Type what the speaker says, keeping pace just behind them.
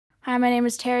Hi, my name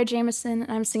is Jamieson, and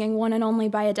I'm singing One and Only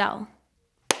by Adele.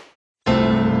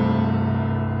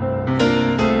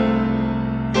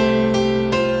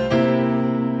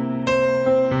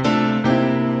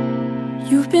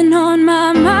 You've been on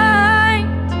my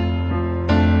mind,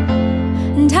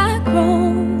 and I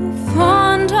grow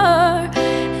fonder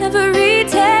every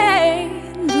day,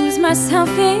 lose myself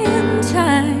in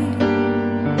time,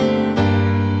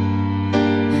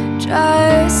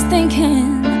 just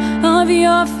thinking of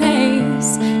your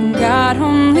face. God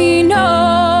only knows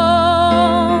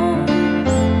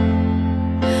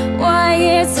why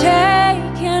it's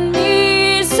taken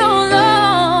me so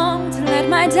long to let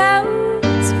my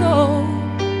doubts go.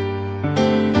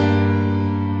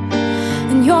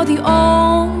 And you're the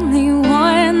only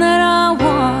one that I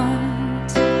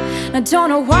want. I don't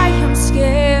know why I'm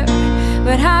scared,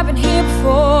 but I've been here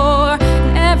before.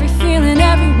 And every feeling,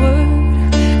 every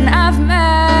word, and I've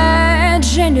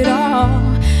imagined it all.